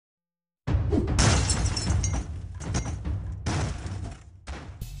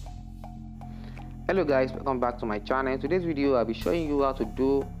Hello guys, welcome back to my channel. In today's video I'll be showing you how to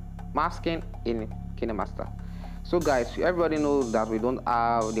do masking in kinemaster. So guys, everybody knows that we don't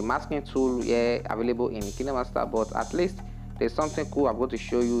have the masking tool here available in kinemaster, but at least there's something cool. I'm going to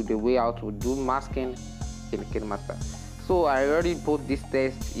show you the way how to do masking in kinemaster. So I already put this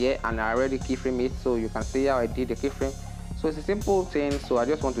test here and I already keyframe it, so you can see how I did the keyframe. So it's a simple thing, so I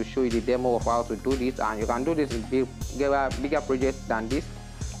just want to show you the demo of how to do this, and you can do this in bigger projects than this.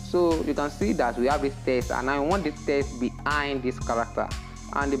 So you can see that we have this text, and I want this text behind this character,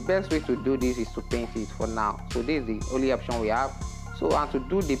 and the best way to do this is to paint it for now. So this is the only option we have. So and to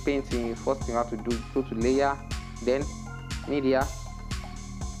do the painting, first thing you have to do, go to layer, then media,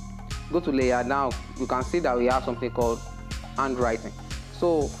 go to layer. Now you can see that we have something called handwriting.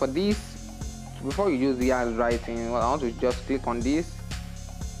 So for this, before you use the handwriting, I want to just click on this.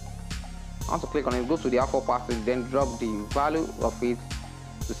 I want to click on it, go to the alpha passage, then drop the value of it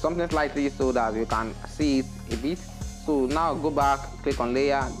to something slightly so that you can see it a bit. So now go back, click on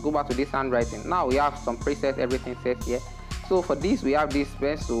layer, go back to this handwriting. Now we have some presets, everything set here. So for this we have this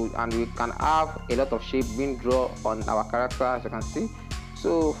pencil, and we can have a lot of shape being drawn on our character, as you can see.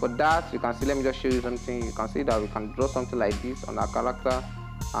 So for that, you can see, let me just show you something. You can see that we can draw something like this on our character,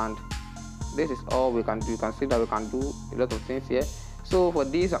 and this is all we can do. You can see that we can do a lot of things here. So for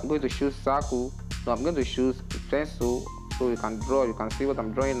this, I'm going to choose circle. So I'm going to choose pencil, so you can draw. You can see what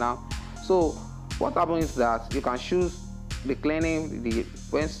I'm drawing now. So what happens is that you can choose the cleaning, the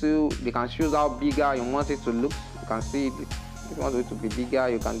pencil. You can choose how bigger you want it to look. You can see it. If you want it to be bigger,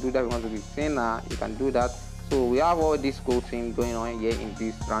 you can do that. If you want it to be thinner, you can do that. So we have all this cool thing going on here in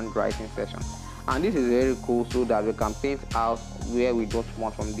this handwriting session, and this is very cool, so that we can paint out where we don't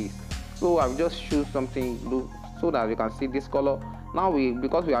want from this. So I've just choose something blue so that you can see this color. Now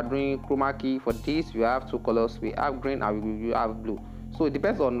because we are doing chroma key for this, we have two colors. We have green and we have blue. So it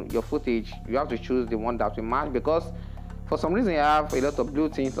depends on your footage. You have to choose the one that will match, because for some reason I have a lot of blue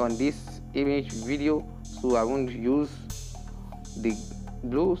things on this image video, so I won't use the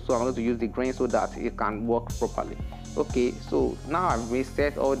blue, so I'm going to use the green so that it can work properly. Okay, so now I've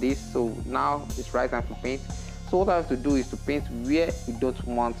reset all this, so now it's right time to paint. So what I have to do is to paint where we don't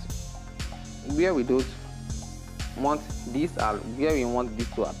want this, or where we want this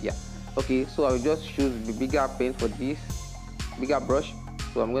to appear. Okay, so I will just choose the bigger paint for this, bigger brush.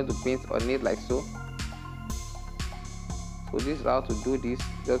 So I'm going to paint on it like so. So this is how to do this.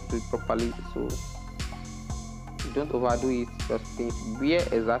 Just do it properly, so don't overdo it. Just paint where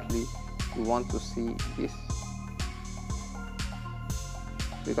exactly you want to see this.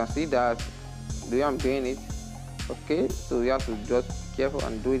 So you can see that the way I'm doing it. Okay, so you have to just be careful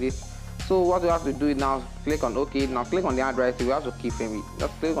and do this. So what you have to do is now click on OK. Now click on the handwriting. We have to keyframe it.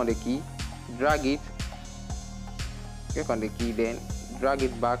 Just click on the key, drag it, click on the key, then drag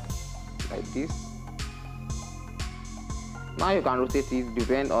it back like this. Now you can rotate it,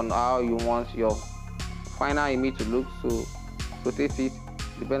 depend on how you want your final image to look. So rotate it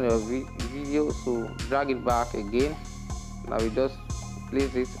depending on your video. So drag it back again. Now we just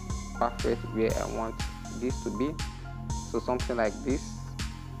place it perfect where I want this to be. So something like this,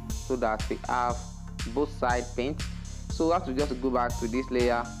 so that we have both side paint. So we have to just go back to this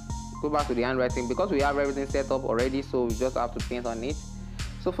layer, go back to the handwriting, because we have everything set up already, so we just have to paint on it.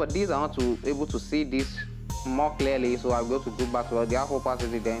 So for this, I want to able to see this more clearly, so I'm going to go back to the alpha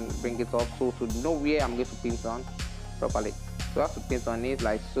opacity, then bring it up, so to know where I'm going to paint on properly. So I have to paint on it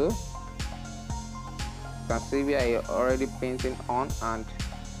like so. You can see where I already painting on, and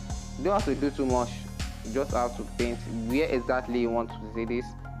you don't have to do too much. You just have to paint where exactly you want to see this.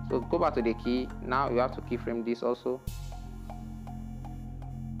 So go back to the key. Now you have to keyframe this also.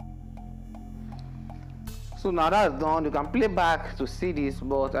 So now that's done. You can play back to see this,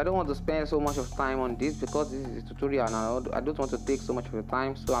 but I don't want to spend so much of time on this because this is a tutorial and I don't want to take so much of your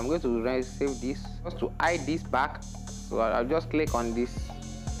time. So I'm going to save this just to hide this back. So I'll just click on this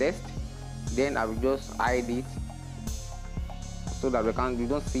text, then I will just hide it so that you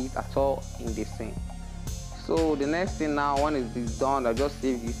don't see it at all in this scene. So the next thing now, when it is done, I'll just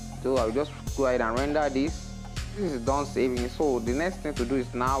save this. So I'll just go ahead and render this. This is done saving. So the next thing to do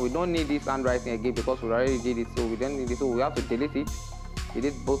is, now we don't need this handwriting again because we already did it, so we don't need it. So we have to delete it,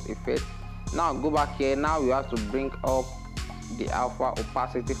 delete both effects. Now go back here. Now we have to bring up the alpha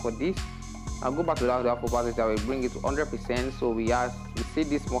opacity for this. I'll go back to the alpha opacity. I will bring it to 100%, so we see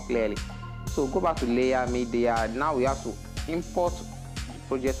this more clearly. So go back to layer, media. Now we have to import the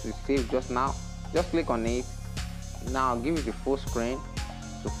project we saved just now. Just click on it. Now give it a full screen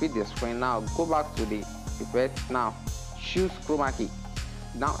to fit the screen. Now go back to the effect. Now choose chroma key.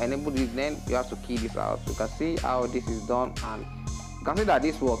 Now enable this, then you have to key this out. So you can see how this is done, and you can see that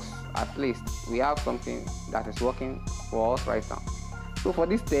this works. at least we have something that is working for us right now. So for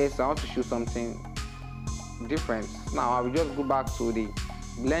this test, I want to show something different. Now I will just go back to the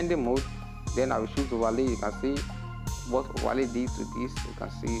blending mode, then I will choose overlay. You can see what overlay did to this. You can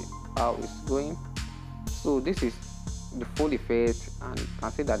see how it's going. So this is the full effect, and you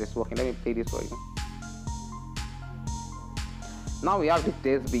can see that it's working. Let me play this for you. Now we have the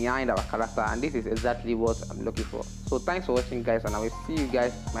text behind our character, and this is exactly what I'm looking for. So thanks for watching, guys, and I will see you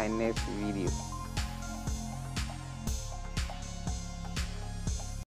guys in my next video.